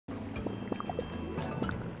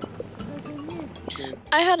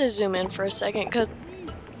I had to zoom in for a second because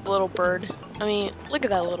little bird. I mean, look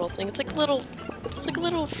at that little thing. It's like a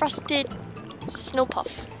little frosted snow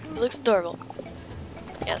puff. It looks adorable.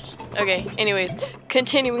 Yes. Okay. Anyways,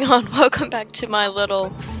 continuing on. Welcome back to my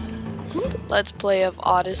little Let's Play of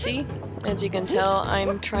Odyssey. As you can tell,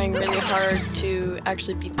 I'm trying really hard to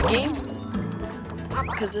actually beat the game,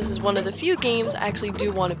 because this is one of the few games I actually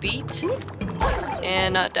do want to beat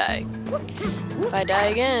and not die. If I die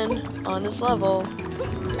again on this level,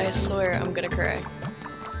 I swear I'm gonna cry.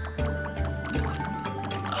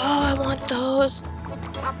 Oh, I want those!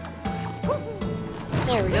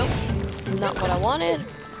 There we go. Not what I wanted.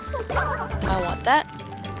 I want that.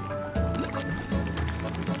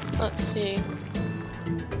 Let's see.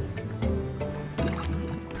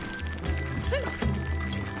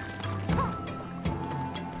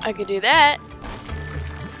 I could do that.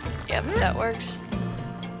 Yep, that works.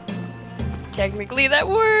 Technically, that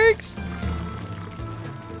works.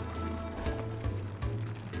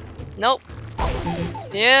 Nope.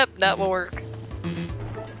 Yep, that will work.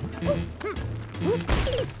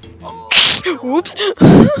 Whoops.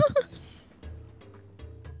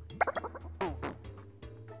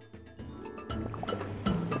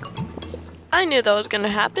 I knew that was gonna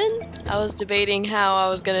happen. I was debating how I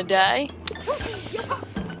was gonna die.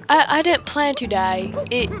 I didn't plan to die.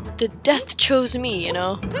 The death chose me, you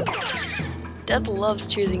know? Death loves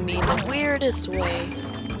choosing me in the weirdest way.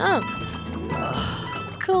 Oh.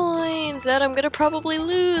 Coins that I'm gonna probably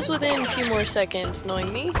lose within a few more seconds,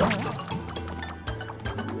 knowing me.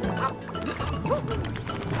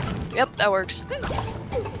 Yep, that works.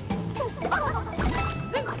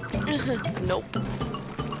 Nope.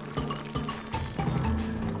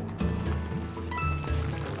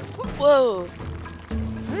 Whoa.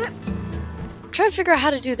 I'm trying to figure out how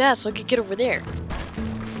to do that so I could get over there.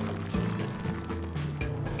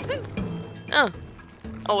 Oh.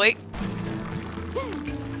 Oh, wait.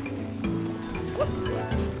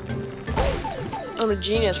 I'm a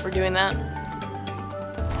genius for doing that.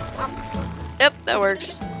 Yep, that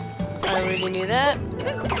works. I already knew that.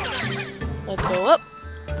 Let's go up.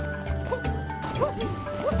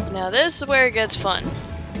 Now this is where it gets fun.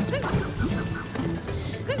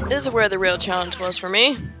 This is where the real challenge was for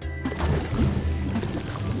me.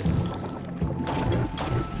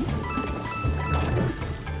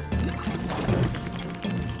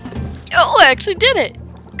 Oh, I actually did it!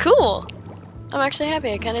 Cool! I'm actually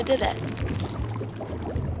happy I kind of did that.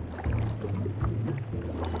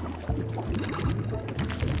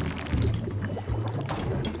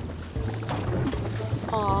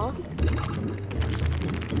 Aww.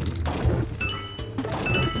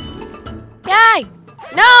 Yay!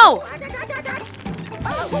 No!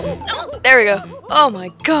 No! There we go. Oh my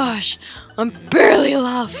gosh! I'm barely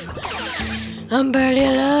alive! I'm barely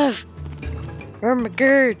alive! Oh my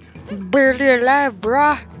god! I'm barely alive,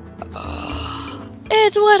 brah!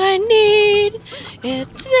 It's what I need!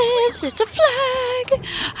 It's this! It's a flag!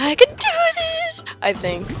 I can do this! I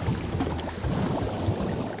think.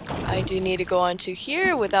 I do need to go onto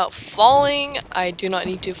here without falling. I do not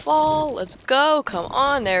need to fall. Let's go. Come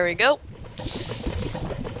on. There we go.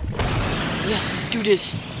 Yes, let's do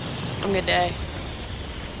this. I'm gonna die.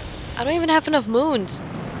 I don't even have enough moons.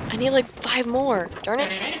 I need like 5 more. Darn it.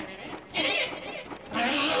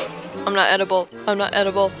 I'm not edible. I'm not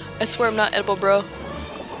edible. I swear I'm not edible, bro.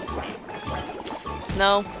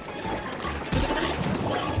 No.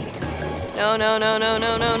 No, no, no, no,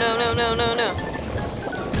 no, no, no, no, no, no, no.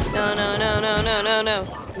 No, no, no, no, no, no, no.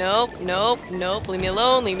 Nope, nope, nope. Leave me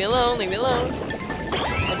alone, leave me alone, leave me alone.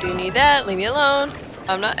 I do need that. Leave me alone.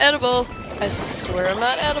 I'm not edible. I swear I'm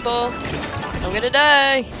not edible. I'm gonna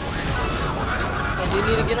die. I do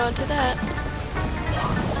need to get onto that.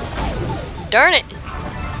 Darn it.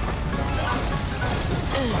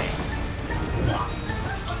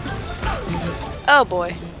 Oh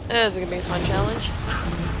boy. This is gonna be a fun challenge.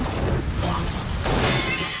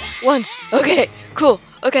 Once. Okay, cool.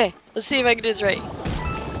 Okay, let's see if I can do this right.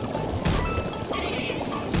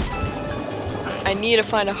 I need to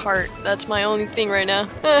find a heart. That's my only thing right now.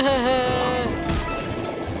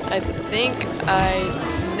 I think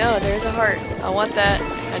no, there's a heart. I want that.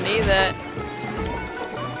 I need that.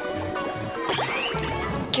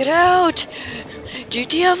 Get out!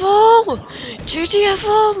 GTFO!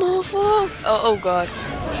 GTFO, mofo! Oh god.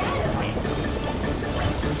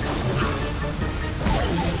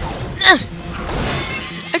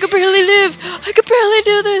 I could barely live! I could barely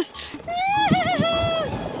do this!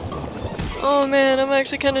 Oh man, I'm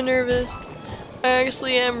actually kind of nervous. I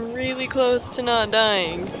actually am really close to not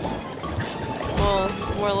dying. Well,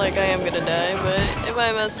 more like I am gonna die, but if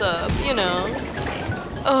I mess up, you know.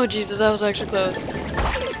 Oh Jesus, that was actually close.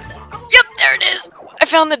 Yep, there it is! I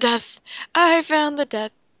found the death! I found the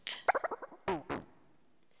death.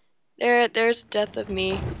 There's death of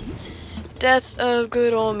me. Death of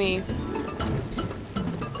good old me.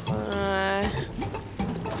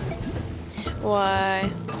 Why?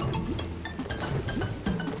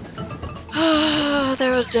 Ah,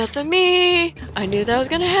 there was death of me! I knew that was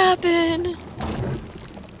gonna happen!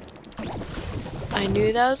 I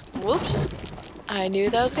knew that was... Whoops! I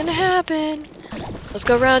knew that was gonna happen! Let's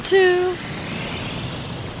go round 2!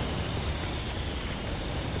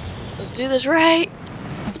 Let's do this right!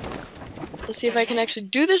 Let's see if I can actually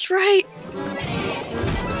do this right!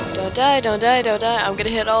 Don't die, don't die, don't die. I'm gonna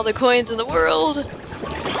hit all the coins in the world!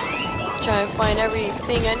 Try and find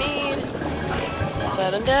everything I need. So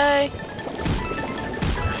I don't die.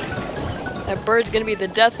 That bird's gonna be the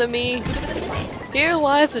death of me. Here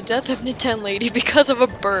lies the death of Nintendo Lady because of a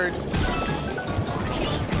bird.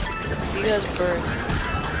 Because bird.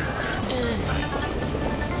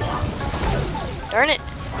 Darn it.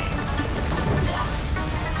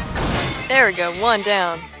 There we go, 1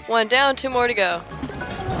 down. 1 down, 2 more to go.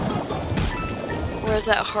 Where's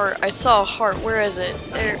that heart? I saw a heart. Where is it?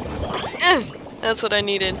 There. That's what I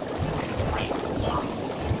needed.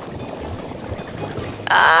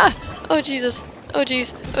 Ah! Oh Jesus. Oh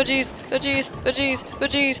jeez. Oh jeez. Oh jeez. Oh jeez. Oh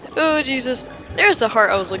jeez. Oh Jesus. There's the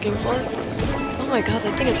heart I was looking for. Oh my god,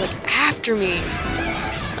 that thing is like after me.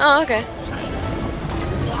 Oh, okay.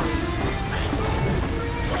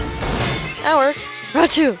 That worked. Round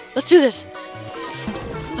 2. Let's do this.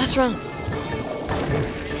 Last round.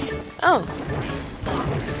 Oh.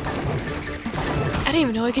 I didn't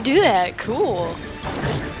even know I could do that. Cool.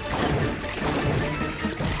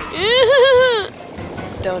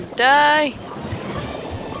 Don't die.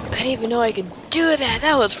 I didn't even know I could do that.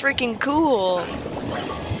 That was freaking cool.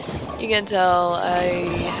 You can tell I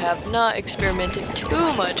have not experimented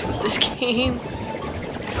too much with this game.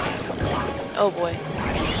 Oh boy.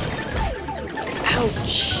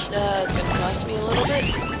 Ouch. That's gonna cost me a little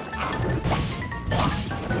bit.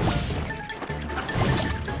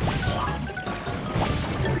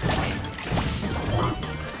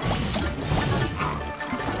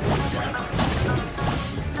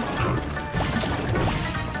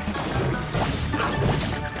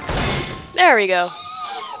 There we go.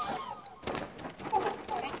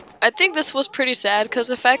 I think this was pretty sad because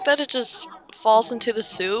the fact that it just falls into the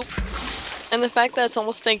soup and the fact that it's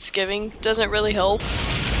almost Thanksgiving doesn't really help.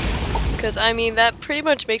 Because, I mean, that pretty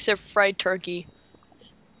much makes it fried turkey.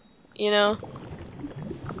 You know?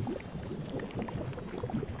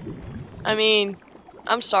 I mean,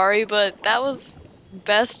 I'm sorry, but that was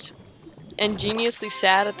best and geniusly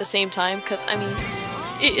sad at the same time because, I mean,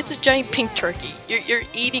 it's a giant pink turkey. You're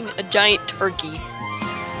eating a giant turkey.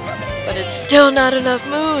 But it's still not enough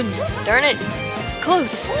moons! Darn it!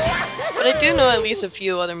 Close! But I do know at least a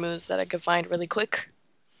few other moons that I could find really quick.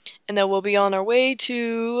 And then we'll be on our way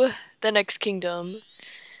to the next kingdom.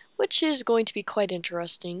 Which is going to be quite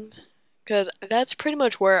interesting. Because that's pretty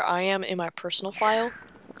much where I am in my personal file.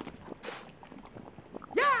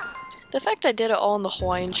 The fact I did it all in the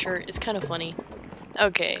Hawaiian shirt is kind of funny.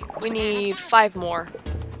 Okay, we need 5 more.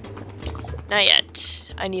 Not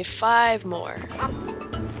yet. I need 5 more.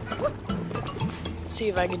 See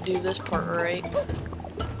if I can do this part right.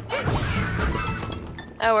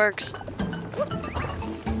 That works.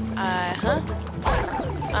 Uh-huh.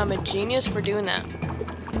 I'm a genius for doing that.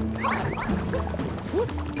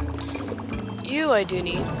 You I do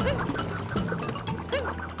need.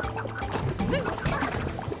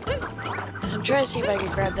 I'm trying to see if I can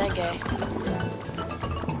grab that guy.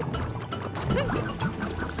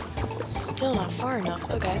 Still not far enough,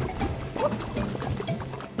 okay.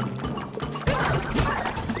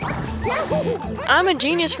 I'm a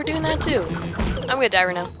genius for doing that too. I'm gonna die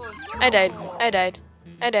right now. I died. I died.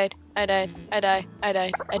 I died. I died. I died. I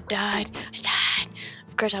died. I died. I died.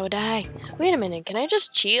 Of course I would die. Wait a minute. Can I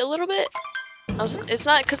just cheat a little bit? It's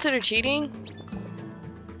not considered cheating.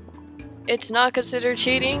 It's not considered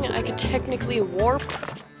cheating. I can technically warp.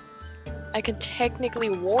 I can technically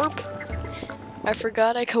warp. I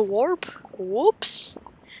forgot I could warp. Whoops.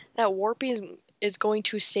 That warping is going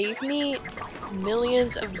to save me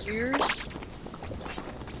millions of years.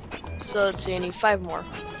 So let's see, I need 5 more.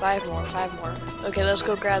 5 more, 5 more. Okay, let's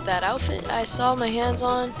go grab that outfit I saw my hands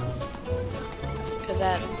on. Because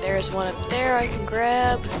there's one up there I can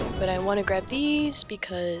grab. But I want to grab these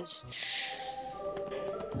because...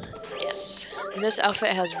 Yes. And this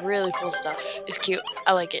outfit has really cool stuff. It's cute.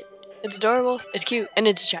 I like it. It's adorable, it's cute, and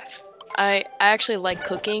it's a chef. I actually like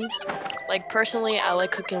cooking. Like, personally, I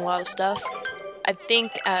like cooking a lot of stuff. I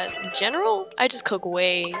think in general, I just cook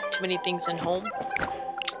way too many things in home.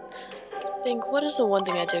 I think, what is the one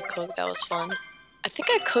thing I did cook that was fun? I think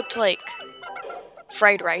I cooked like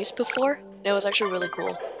fried rice before. It was actually really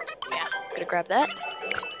cool. Yeah, I'm gonna grab that.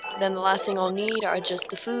 Then the last thing I'll need are just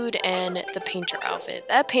the food and the painter outfit.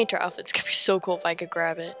 That painter outfit's gonna be so cool if I could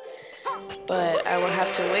grab it. But I will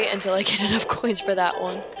have to wait until I get enough coins for that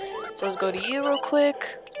one. So let's go to you real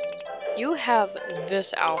quick. You have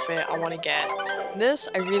this outfit I want to get. This,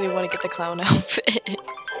 I really want to get the clown outfit.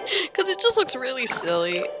 Because it just looks really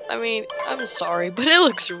silly. I mean, I'm sorry, but it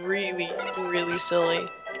looks really, really silly.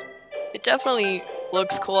 It definitely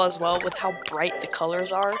looks cool as well with how bright the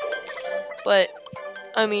colors are. But,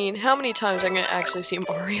 I mean, how many times am I going to actually see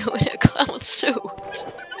Mario in a clown suit?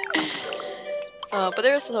 But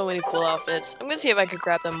there's so many cool outfits. I'm going to see if I could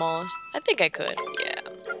grab them all. I think I could. Yeah,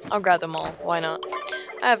 I'll grab them all. Why not?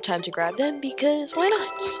 I have time to grab them because why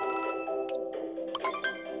not?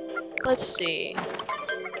 Let's see.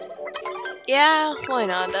 Yeah, why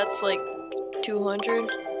not? That's like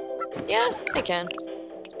 200. Yeah, I can.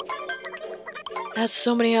 That's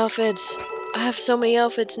so many outfits. I have so many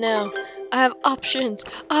outfits now. I have options.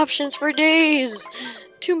 Options for days.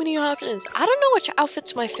 Too many options. I don't know which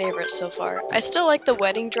outfit's my favorite so far. I still like the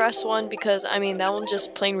wedding dress one because, I mean, that one's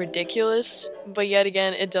just plain ridiculous. But yet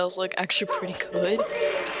again, it does look actually pretty good.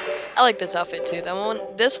 I like this outfit too.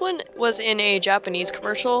 This one was in a Japanese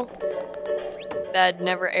commercial that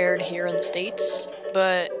never aired here in the States.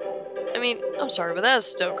 But, I mean, I'm sorry, but that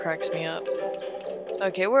still cracks me up.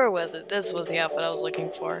 Okay, where was it? This was the outfit I was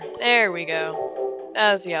looking for. There we go.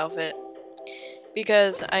 That was the outfit.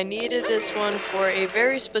 Because I needed this one for a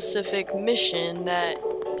very specific mission that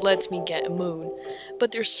lets me get a moon.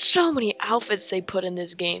 But there's so many outfits they put in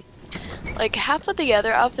this game. Like, half of the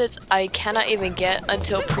other outfits I cannot even get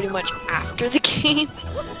until pretty much after the game.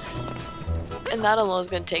 And that alone is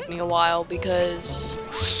going to take me a while because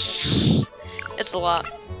it's a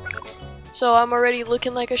lot. So I'm already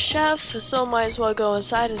looking like a chef, so might as well go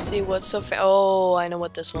inside and see what's so oh, I know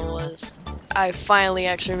what this one was. I finally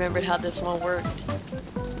actually remembered how this one worked.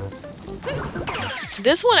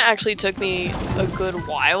 This one actually took me a good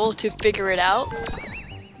while to figure it out.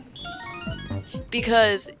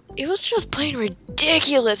 Because it was just plain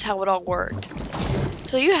ridiculous how it all worked.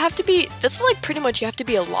 So you have to be, this is like pretty much you have to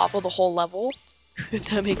be a lava the whole level. If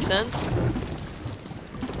that makes sense.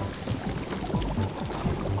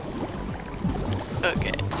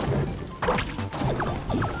 Okay.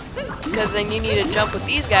 Because then you need to jump with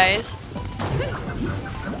these guys.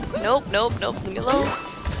 Nope, nope, nope, leave me alone.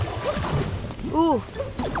 Ooh.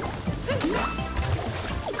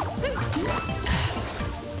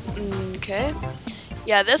 Okay.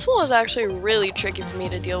 Yeah, this one was actually really tricky for me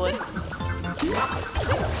to deal with.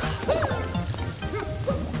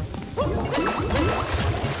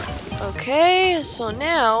 Okay, so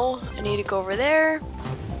now I need to go over there.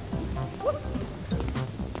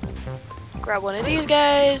 Grab one of these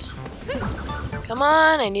guys. Come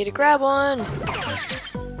on, I need to grab one.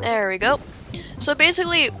 There we go. So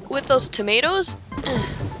basically, with those tomatoes,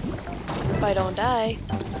 if I don't die.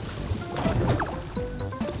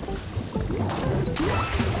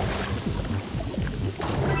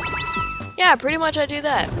 Yeah, pretty much I do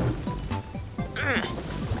that.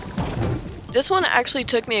 This one actually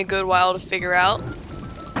took me a good while to figure out.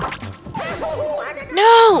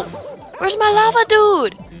 No! Where's my lava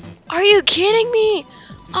dude? Are you kidding me?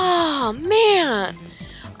 Oh man!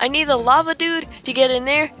 I need the lava dude to get in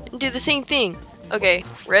there and do the same thing. Okay,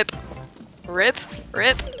 rip, rip,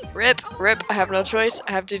 rip, rip, rip. I have no choice.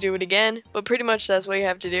 I have to do it again. But pretty much that's what you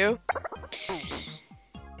have to do.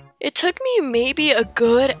 It took me maybe a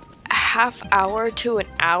good half hour to an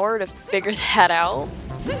hour to figure that out.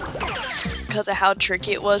 Because of how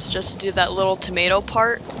tricky it was just to do that little tomato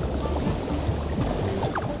part.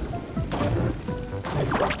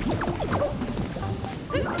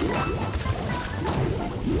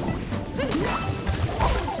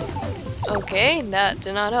 Okay, that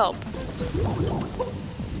did not help.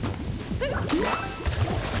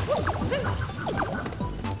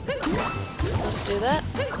 Let's do that.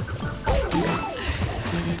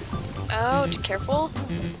 Ouch, careful.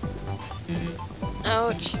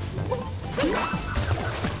 Ouch.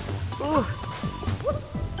 Ooh.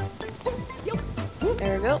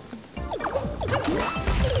 There we go.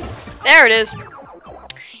 There it is.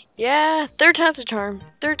 Yeah, third time's a charm.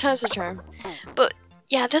 Third time's a charm. But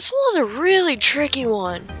yeah, this one was a really tricky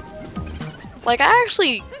one. Like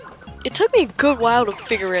it took me a good while to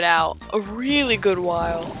figure it out. A really good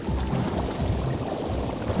while.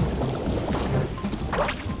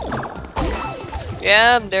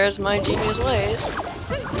 Yeah, there's my genius ways.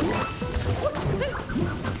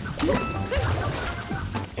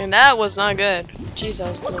 And that was not good. Jeez, that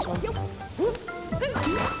was a close one.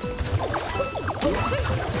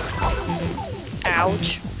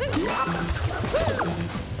 Ouch.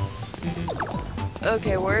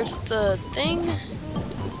 Okay, where's the thing?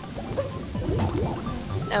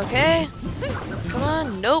 Okay. Come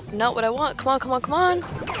on. Nope, not what I want. Come on, come on, come on.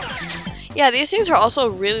 Yeah, these things are also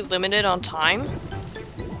really limited on time.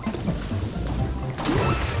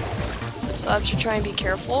 So I have to try and be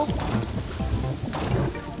careful.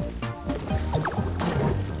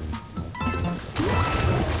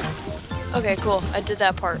 Okay, cool. I did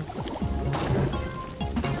that part.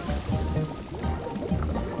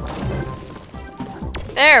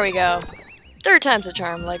 There we go. Third time's a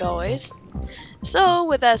charm, like always. So,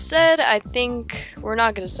 with that said, I think we're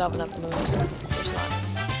not going to stop enough moves. There's not.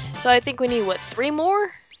 So I think we need, what, 3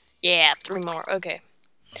 more? Yeah, 3 more. Okay.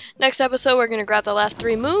 Next episode, we're going to grab the last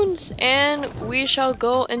 3 moons, and we shall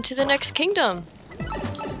go into the next kingdom.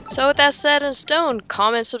 So with that said in stone,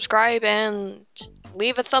 comment, subscribe, and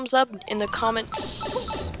leave a thumbs up in the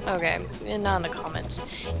comments. Okay, not in the comments.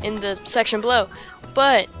 In the section below.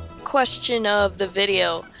 But, question of the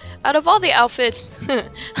video. Out of all the outfits,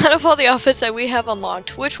 that we have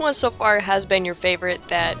unlocked, which one so far has been your favorite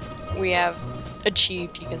that we have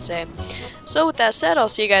achieved, you can say? So with that said, I'll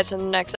see you guys in the next